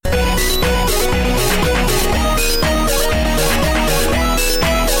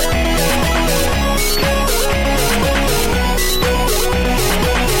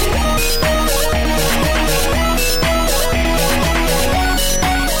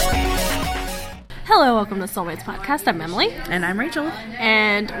Welcome to Soulmates Podcast. I'm Emily. And I'm Rachel.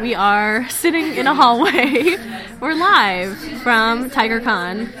 And we are sitting in a hallway. We're live from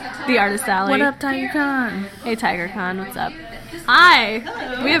TigerCon, the artist alley. What up, TigerCon? Hey, TigerCon, what's up? Hi.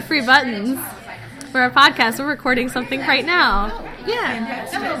 Hello. We have free buttons for our podcast. We're recording something right now. Yeah.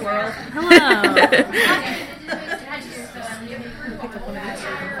 Hello, world. Hello.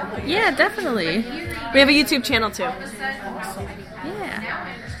 Yeah, definitely. We have a YouTube channel, too. Yeah.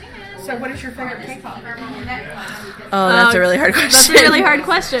 So, what is your favorite K-pop? Oh, that's a really hard question. That's a really hard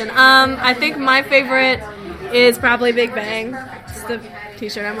question. I think my favorite is probably Big Bang. It's the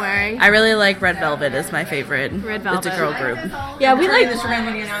t-shirt I'm wearing. I really like Red Velvet is my favorite. Red Velvet. It's a girl group. Yeah, we like this around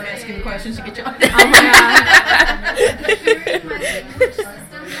when you're not asking questions to get you on. Oh my god.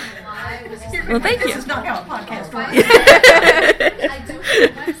 Well, thank This you. is not how a podcast works.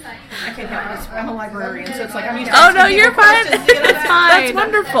 I can't help this. I'm a librarian, so it's like I'm used to Oh, no, asking you're people fine. questions to get That's on. fine. That's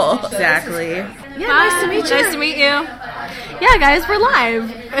wonderful. Exactly. Yeah, Hi. nice to meet you. Nice to meet you. Yeah, guys, we're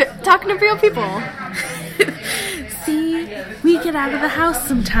live. Talking to real people. See, we get out of the house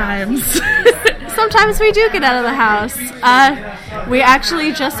sometimes. Sometimes we do get out of the house. We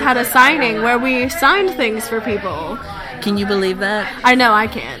actually just had a signing where we signed things for people. Can you believe that? I know, I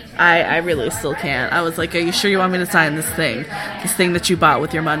can't. I really still can't. I was like, are you sure you want me to sign this thing? This thing that you bought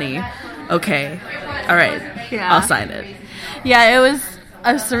with your money? Okay. All right. Yeah. I'll sign it. Yeah, it was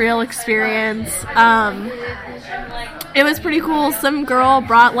a surreal experience. It was pretty cool. Some girl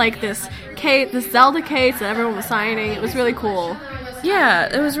brought like this Zelda case that everyone was signing. It was really cool.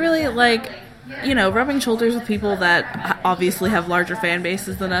 Yeah, it was really like, you know, rubbing shoulders with people that obviously have larger fan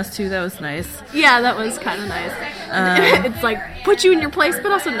bases than us too. That was nice. Yeah, that was kind of nice. It's like put you in your place,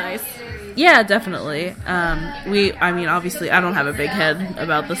 but also nice. Yeah, definitely. Obviously, I don't have a big head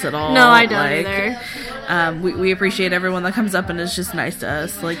about this at all. No, I don't either. We appreciate everyone that comes up and is just nice to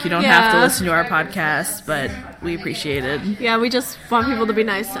us. Like, you don't have to Yeah. listen to our podcast, but we appreciate it. Yeah, we just want people to be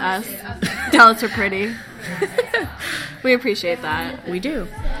nice to us. Tell us we're pretty. We appreciate that. We do.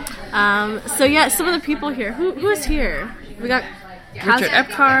 So yeah, some of the people here. Who is here? We got Richard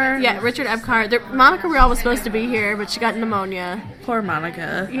Epcar. Yeah, Richard Epcar. Monica Rial was supposed to be here, but she got pneumonia. Poor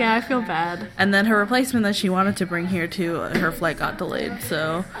Monica. Yeah, I feel bad. And then her replacement that she wanted to bring here too, her flight got delayed,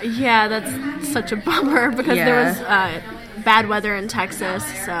 so... Yeah, that's such a bummer because there was bad weather in Texas,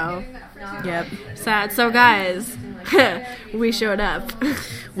 so Yep. sad. So guys, we showed up.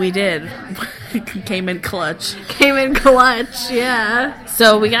 We did. Came in clutch. Came in clutch, yeah.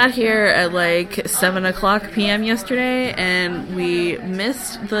 So we got here at like 7 o'clock p.m. yesterday, and we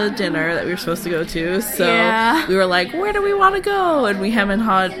missed the dinner that we were supposed to go to. So Yeah. we were like, where do we want to go? And we hemmed and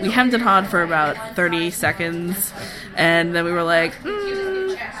hawed for about 30 seconds. And then we were like,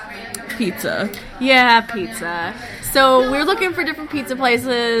 pizza. Yeah, pizza. So we were looking for different pizza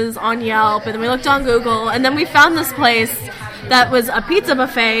places on Yelp, and then we looked on Google, and then we found this place that was a pizza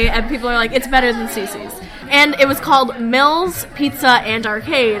buffet, and people are like, it's better than Cece's. And it was called Mills Pizza and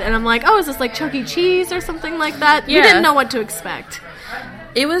Arcade, and I'm like, oh, is this like Chuck E. Cheese or something like that? Yeah. We didn't know what to expect.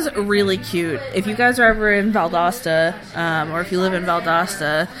 It was really cute. If you guys are ever in Valdosta, or if you live in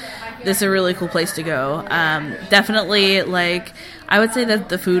Valdosta, this is a really cool place to go. Definitely, like, I would say that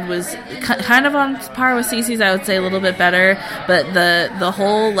the food was kind of on par with Cece's. I would say a little bit better, but the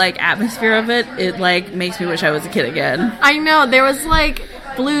whole, like, atmosphere of it, like, makes me wish I was a kid again. I know, there was like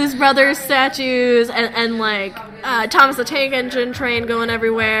Blues Brothers statues and like Thomas the Tank Engine train going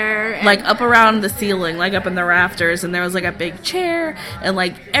everywhere. And Like, up around the ceiling, like, up in the rafters, and there was, like, a big chair, and,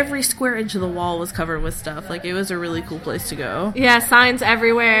 like, every square inch of the wall was covered with stuff. Like, it was a really cool place to go. yeah, signs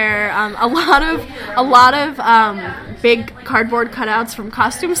everywhere. A lot of big cardboard cutouts from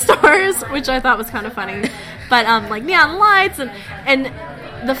costume stores, which I thought was kind of funny. But like neon lights and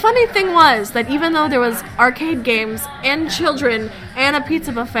the funny thing was that even though there was arcade games and children and a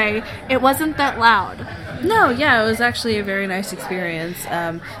pizza buffet, it wasn't that loud. No, yeah, it was actually a very nice experience.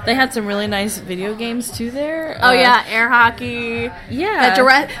 They had some really nice video games, too, there. Oh yeah, air hockey.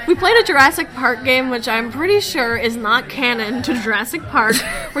 Yeah. We played a Jurassic Park game, which I'm pretty sure is not canon to Jurassic Park,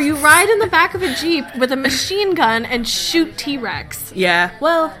 where you ride in the back of a Jeep with a machine gun and shoot T-Rex. Yeah,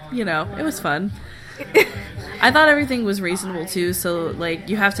 well, you know, it was fun. I thought everything was reasonable, too, so, like,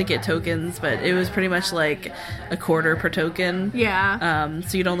 you have to get tokens, but it was pretty much, like, $0.25 per token. Yeah.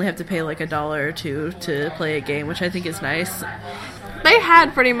 So you'd only have to pay, like, $1 or $2 to play a game, which I think is nice. They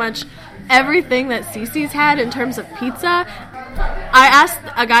had pretty much everything that Cece's had in terms of pizza, I asked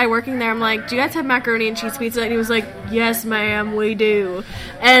a guy working there, I'm like, do you guys have macaroni and cheese pizza? And he was like, yes, ma'am, we do.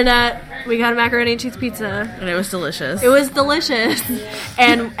 And we got a macaroni and cheese pizza. And it was delicious. It was delicious.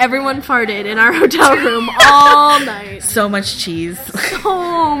 And everyone farted in our hotel room all night. So much cheese.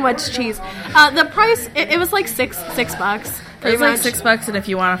 So much cheese. The price, it was like $6. It was like $6, and if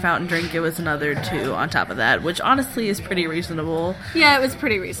you want a fountain drink, it was another $2 on top of that, which honestly is pretty reasonable. Yeah, it was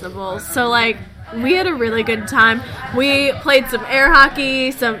pretty reasonable. So, like, we had a really good time. We played some air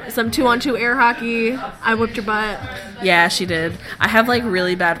hockey, some 2-on-2 air hockey. I whipped your butt. Yeah, she did. I have, like,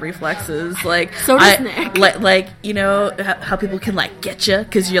 really bad reflexes. Like, so does Nick. Like, you know how people can, like, get you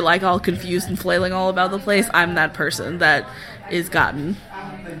because you're, like, all confused and flailing all about the place? I'm that person that is gotten.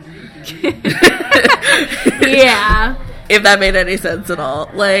 Yeah. If that made any sense at all.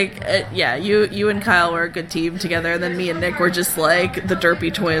 Like, yeah, you and Kyle were a good team together, and then me and Nick were just, like, the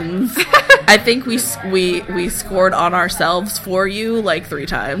derpy twins. I think we scored on ourselves for you, like, 3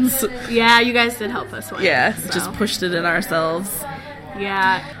 times. Yeah, you guys did help us win. Yeah, so. just pushed it in ourselves.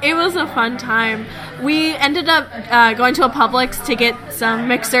 Yeah, it was a fun time. We ended up going to a Publix to get some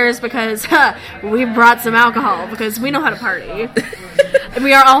mixers because we brought some alcohol because we know how to party.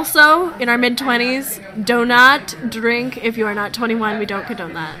 We are also in our mid-20s. Do not drink if you are not 21. We don't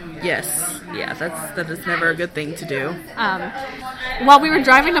condone that. Yes. Yeah, that is never a good thing to do. While we were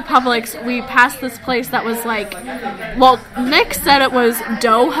driving to Publix, we passed this place that was like, well, Nick said it was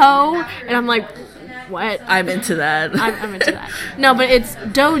Doho, and I'm like, what? I'm into that. I'm into that. No, but it's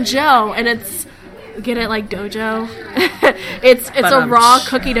Dojo, and it's, get it, like dojo? It's a raw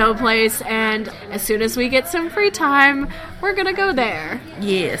cookie dough place, and as soon as we get some free time, we're gonna go there.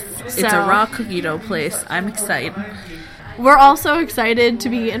 Yes, it's a raw cookie dough place. I'm excited. We're also excited to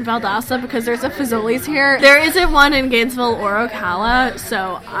be in Valdosta because there's a Fazoli's here. There isn't one in Gainesville or Ocala,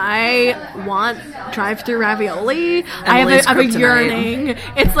 so I want drive-through ravioli. I have a yearning.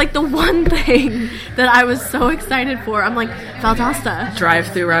 It's like the one thing that I was so excited for. I'm like, Valdosta.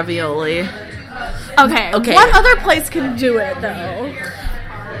 Drive-through ravioli. Okay. What other place can do it, though?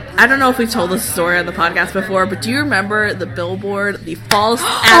 I don't know if we've told this story on the podcast before, but do you remember the billboard, the false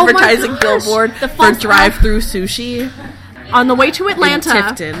advertising billboard for drive-through sushi? On the way to Atlanta. In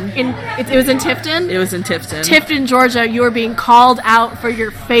Tifton. It was in Tifton? It was in Tifton. Tifton, Georgia. You were being called out for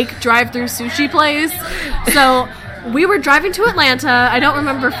your fake drive-through sushi place. So, we were driving to Atlanta. I don't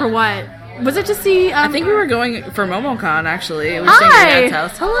remember for what. Was it to see... I think we were going for MomoCon, actually. We were staying at Dad's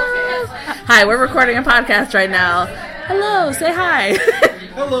house. Hello! Hi, we're recording a podcast right now. Hello, say hi.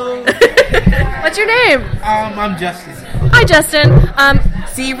 Hello. What's your name? I'm Justin. Hi, Justin.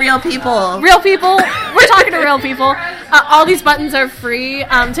 See real people. Real people. We're talking to real people. All these buttons are free.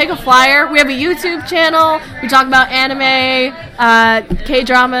 Take a flyer. We have a YouTube channel. We talk about anime,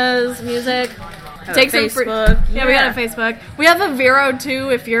 K-dramas, music. Take some Facebook. Yeah, we got a Facebook. We have a Vero too.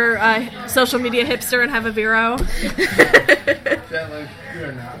 If you're a social media hipster and have a Vero.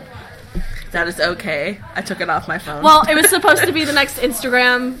 That is okay. I took it off my phone. Well, it was supposed to be the next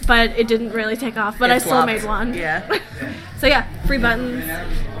Instagram, but it didn't really take off. But I still made one. Yeah. So yeah, free buttons.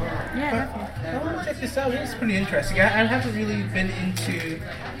 Yeah. I want to check this out. It's pretty interesting. I haven't really been into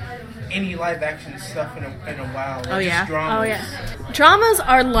any live action stuff in a while. Oh yeah. Dramas. Oh yeah. Dramas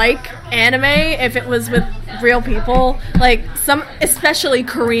are like anime if it was with real people. Like some, especially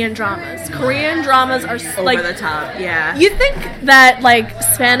Korean dramas. Korean dramas are like over the top. Yeah. You think that like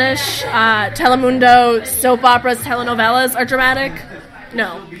Spanish Telemundo soap operas, telenovelas are dramatic?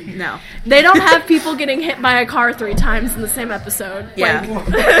 No. They don't have people getting hit by a car 3 times in the same episode. Yeah.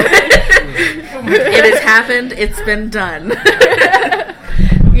 It has happened. It's been done.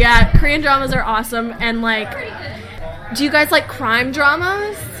 Yeah, Korean dramas are awesome. And, like, do you guys like crime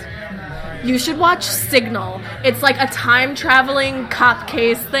dramas? You should watch Signal. It's like a time-traveling cop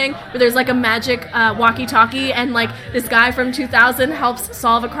case thing where there's, like, a magic walkie-talkie and, like, this guy from 2000 helps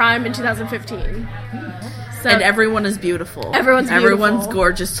solve a crime in 2015. So, and everyone is beautiful. Everyone's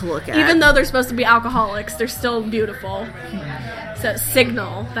gorgeous to look at. Even though they're supposed to be alcoholics, they're still beautiful. So,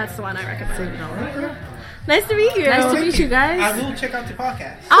 Signal. That's the one I recommend. Signal. Nice to meet you. Nice to meet you guys. I will check out the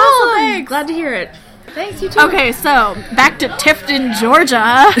podcast. Oh, thanks. Glad to hear it. Thanks, you too. Okay, so back to Tifton,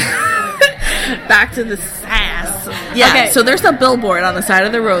 Georgia. Back to the sass. Yeah, Okay. So there's a billboard on the side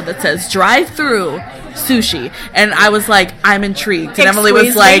of the road that says drive-through sushi. And I was like, I'm intrigued. And Emily was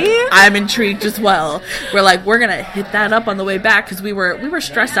Excuse like, me? I'm intrigued as well. We're like, we're going to hit that up on the way back because we were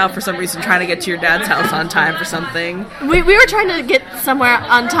stressed out for some reason trying to get to your dad's house on time for something. We were trying to get somewhere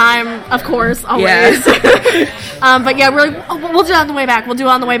on time, of course, always. Yeah. But yeah, we'll do it on the way back. We'll do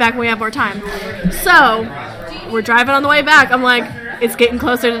it on the way back when we have more time. So, we're driving on the way back. I'm like, it's getting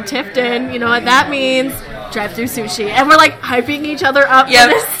closer to Tifton. You know what that means? drive-through sushi, and we're like hyping each other up Yep.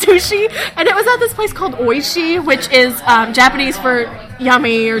 for this sushi, and it was at this place called Oishi, which is Japanese for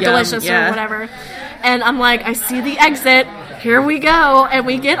yummy or Yum, delicious yeah. or whatever. And I'm like, I see the exit, here we go, and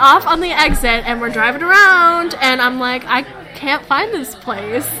we get off on the exit, and we're driving around, and I'm like, I can't find this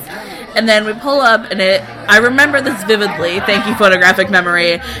place. And then we pull up, and I remember this vividly. Thank you, photographic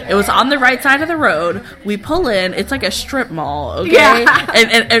memory. It was on the right side of the road. We pull in. It's like a strip mall, okay? Yeah.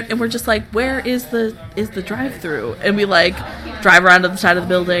 And we're just like, where is the drive-through? And we like drive around to the side of the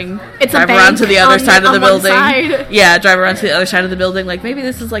building. It's a drive bank around to the other on side of the on one building. side. Yeah, drive around to the other side of the building. Like maybe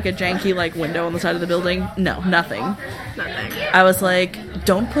this is like a janky like window on the side of the building. No, nothing. Nothing. I was like,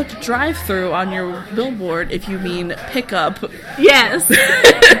 don't put drive-through on your billboard if you mean pickup. Yes.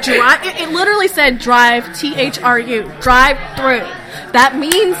 It literally said drive, THRU, drive through. That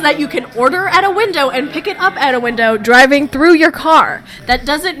means that you can order at a window and pick it up at a window driving through your car. That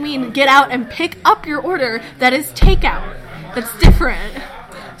doesn't mean get out and pick up your order. That is takeout. That's different.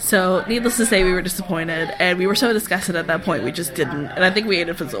 So, needless to say, we were disappointed, and we were so disgusted at that point, we just didn't. And I think we ate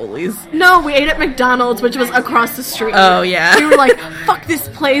at Fazoli's. No, we ate at McDonald's, which was across the street. Oh, yeah. We were like, fuck this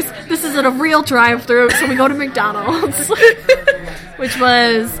place. This isn't a real drive-thru, so we go to McDonald's. Which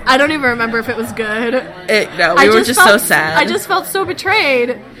was, I don't even remember if it was good. No, we were just so sad. I just felt so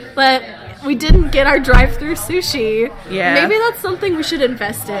betrayed that we didn't get our drive-thru sushi. Yeah. Maybe that's something we should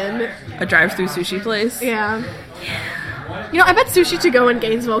invest in. A drive-through sushi place. Yeah. You know, I bet Sushi To Go in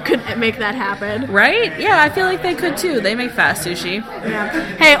Gainesville could make that happen. Right? Yeah, I feel like they could, too. They make fast sushi. Yeah.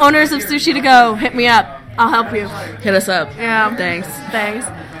 Hey, owners of Sushi To Go, hit me up. I'll help you. Hit us up. Yeah. Thanks. Thanks.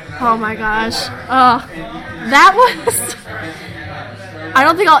 Oh my gosh. Oh, that was... I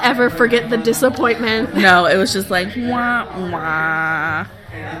don't think I'll ever forget the disappointment. No, it was just like, wah, wah.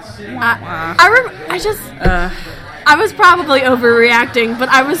 I was probably overreacting, but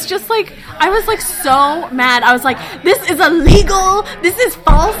I was just like, so mad. I was like, this is illegal. This is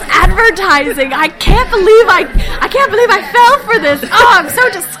false advertising. I can't believe I fell for this. Oh, I'm so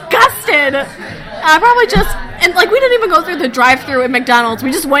disgusted. I probably and like we didn't even go through the drive-thru at McDonald's.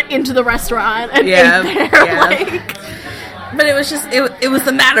 We just went into the restaurant and ate there. Yeah. Like, but it was just, it was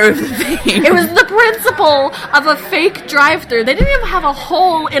the matter of the thing. it was the principle of a fake drive-thru. They didn't even have a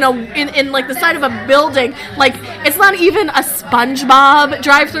hole in like the side of a building. Like, it's not even a SpongeBob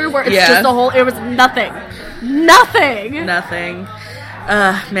drive-thru where it's just a hole. It was nothing. Nothing.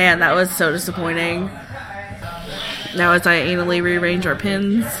 Man, that was so disappointing. Now as I anally rearrange our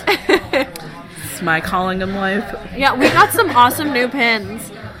pins, it's my calling in life. Yeah, we got some awesome new pins.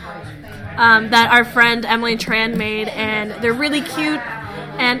 That our friend Emily Tran made, and they're really cute.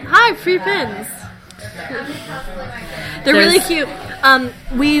 And hi, free pins. They're really cute.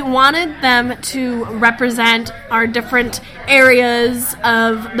 We wanted them to represent our different areas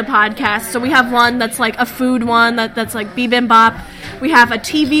of the podcast. So we have one that's like a food one that's like bibimbap. We have a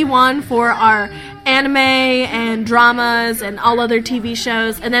TV one for our anime and dramas and all other TV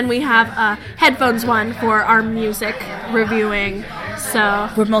shows. And then we have a headphones one for our music reviewing. So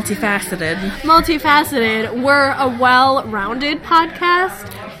We're multifaceted. We're a well-rounded podcast.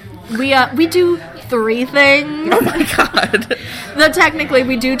 We do 3 things. Oh my god. Though technically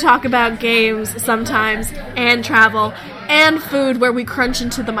we do talk about games sometimes, and travel, and food where we crunch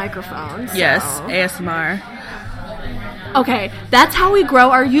into the microphone. So. Yes, ASMR. Okay, that's how we grow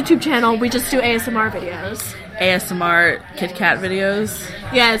our YouTube channel. We just do ASMR videos. ASMR Kit Kat videos.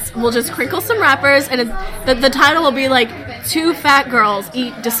 Yes, we'll just crinkle some wrappers, and the title will be like 2 fat girls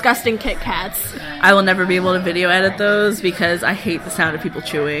eat disgusting Kit Kats. I will never be able to video edit those because I hate the sound of people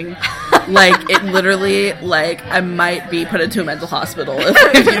chewing. Like, it literally, like, I might be put into a mental hospital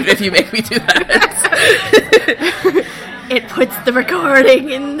if you make me do that. It puts the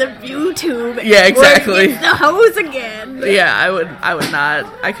recording in the YouTube. Yeah, exactly. Where it gets the hose again. Yeah, I would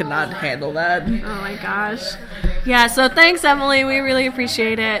not. I could not handle that. Oh my gosh. Yeah, so thanks, Emily. We really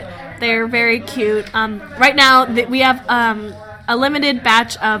appreciate it. They're very cute. Right now, we have a limited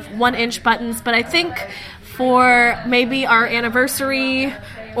batch of 1-inch buttons, but I think for maybe our anniversary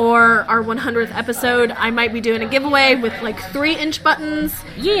or our 100th episode, I might be doing a giveaway with like 3-inch buttons.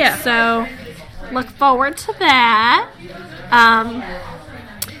 Yeah. So look forward to that. Do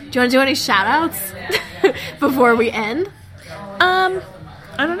you want to do any shout-outs before we end?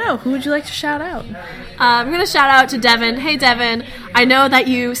 I don't know. Who would you like to shout out? I'm going to shout out to Devin. Hey, Devin, I know that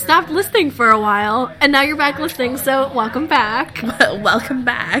you stopped listening for a while, and now you're back listening, so welcome back. Welcome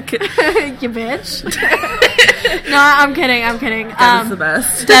back. You bitch. No, I'm kidding. Devin's the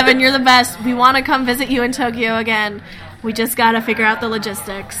best. Devin, you're the best. We want to come visit you in Tokyo again. We just got to figure out the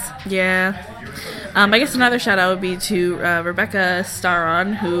logistics. Yeah. I guess another shout out would be to Rebecca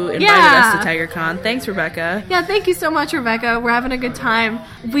Staron, who invited Yeah. us to TigerCon. Thanks, Rebecca. Yeah, thank you so much, Rebecca. We're having a good time.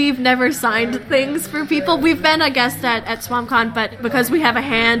 We've never signed things for people. We've been a guest at SwampCon, but because we have a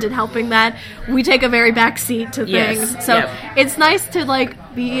hand in helping that, we take a very back seat to Yes. things. So Yep. it's nice to like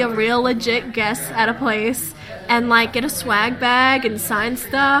be a real legit guest at a place and like get a swag bag and sign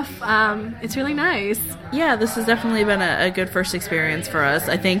stuff. It's really nice. Yeah, this has definitely been a good first experience for us.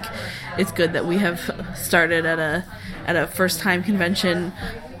 I think it's good that we have started at a first time convention.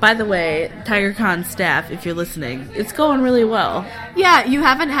 By the way, TigerCon staff, if you're listening, it's going really well. Yeah, you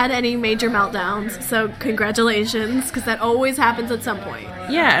haven't had any major meltdowns, so congratulations, because that always happens at some point.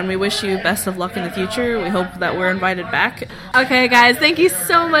 Yeah, and we wish you best of luck in the future. We hope that we're invited back. Okay, guys, thank you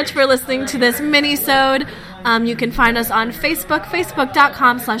so much for listening to this mini-sode. You can find us on Facebook,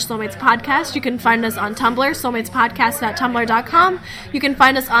 facebook.com/soulmatespodcast. You can find us on Tumblr, soulmatespodcast.tumblr.com. You can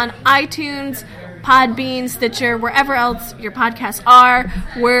find us on iTunes, Podbean, Stitcher, wherever else your podcasts are.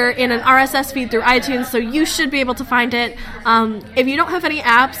 We're in an RSS feed through iTunes, so you should be able to find it. If you don't have any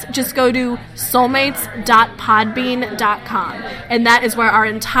apps, just go to soulmates.podbean.com, and that is where our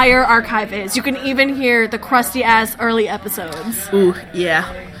entire archive is. You can even hear the crusty-ass early episodes. Ooh, yeah.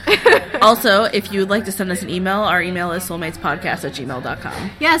 Also, if you would like to send us an email, our email is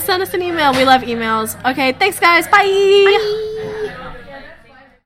soulmatespodcast@gmail.com. Yeah, send us an email. We love emails. Okay, thanks, guys. Bye. Bye.